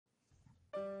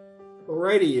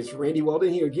Alrighty, it's Randy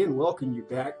Walden here again. Welcome you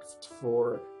back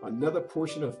for another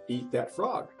portion of Eat That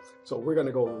Frog. So we're going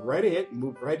to go right ahead and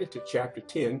move right into chapter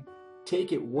 10.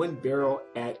 Take it one barrel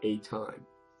at a time.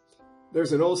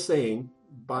 There's an old saying,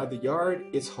 by the yard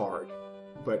it's hard,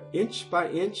 but inch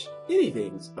by inch,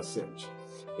 anything's a cinch.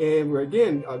 And we're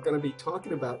again going to be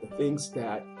talking about the things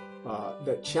that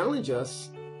challenge us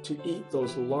to eat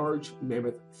those large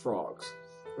mammoth frogs.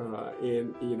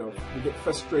 And you know, we get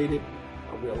frustrated.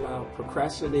 We allow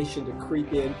procrastination to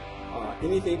creep in,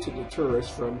 anything to deter us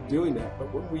from doing that.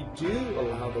 But when we do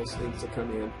allow those things to come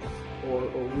in, or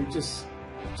we just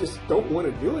don't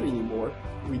want to do it anymore,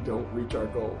 we don't reach our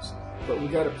goals. But we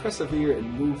got to persevere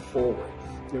and move forward.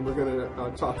 And we're going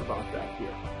to talk about that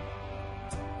here.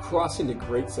 Crossing the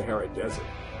Great Sahara Desert.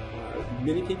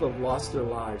 Many people have lost their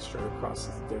lives trying to cross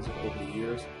this desert over the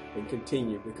years and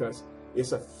continue because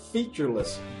it's a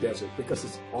featureless desert because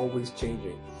it's always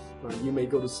changing. You may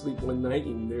go to sleep one night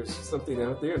and there's something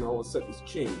out there and all of a sudden it's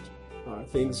changed.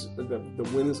 The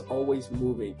wind is always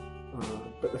moving.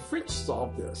 But the French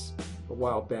solved this a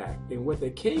while back. And what they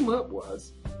came up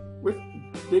was with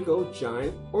big old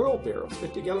giant oil barrels,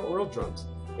 50-gallon oil drums.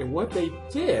 And what they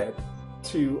did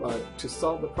to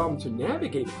solve the problem, to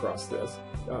navigate across this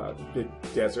big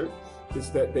desert, is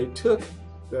that they took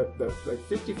the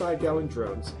 55-gallon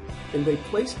drums and they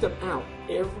placed them out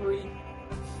every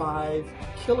 5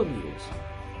 kilometers.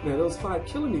 Now those 5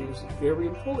 kilometers is very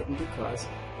important because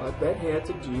that had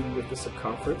to do with the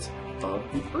circumference of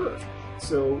the earth.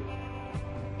 So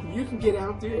you can get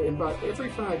out there and about every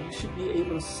 5 you should be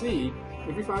able to see,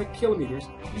 every 5 kilometers,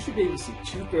 you should be able to see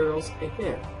 2 barrels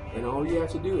ahead. And all you have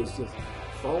to do is just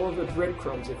follow the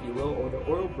breadcrumbs, if you will, or the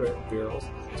oil barrels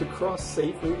to cross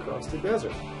safely across the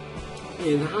desert.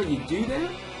 And how you do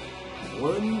that?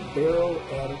 1 barrel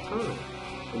at a time.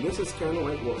 And this is kind of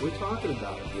like what we're talking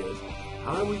about is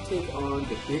how we take on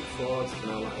the big frogs in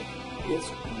our life. It's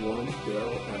 1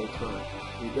 barrel at a time.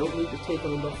 We don't need to take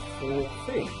on the full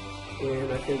thing.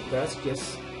 And I think that's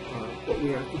just what we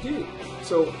have to do.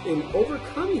 So in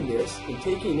overcoming this and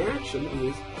taking action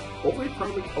is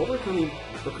overcoming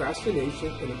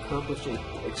procrastination and accomplishing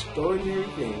extraordinary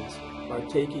things by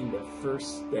taking the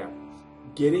first step.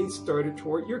 Getting started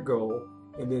toward your goal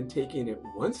and then taking it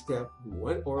one step,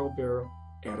 1 oil barrel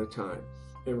at a time.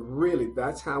 And really,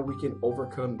 that's how we can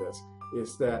overcome this,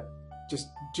 is that just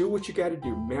do what you got to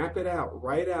do. Map it out.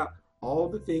 Write out all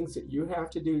the things that you have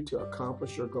to do to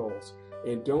accomplish your goals.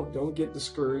 And don't get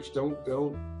discouraged. Don't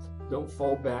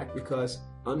fall back, because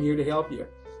I'm here to help you.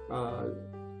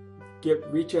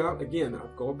 Reach out. Again, I'm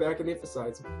going back and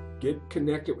emphasize, get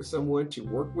connected with someone to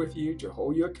work with you, to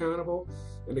hold you accountable.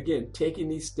 And again, taking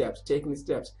these steps.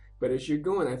 But as you're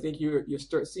going, I think you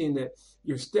start seeing that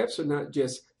your steps are not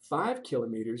just 5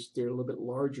 kilometers, they're a little bit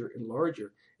larger and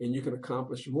larger, and you can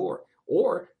accomplish more.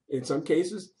 Or in some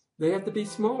cases, they have to be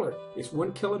smaller. It's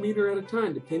 1 kilometer at a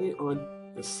time, depending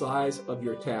on the size of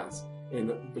your task.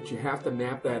 But you have to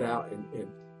map that out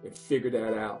and figure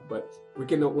that out. But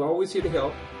we're always here to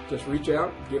help. Just reach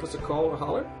out, give us a call or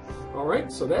holler. All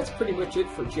right, so that's pretty much it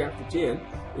for chapter 10,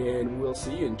 and we'll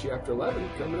see you in chapter 11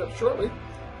 coming up shortly.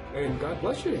 And God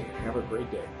bless you and have a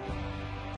great day.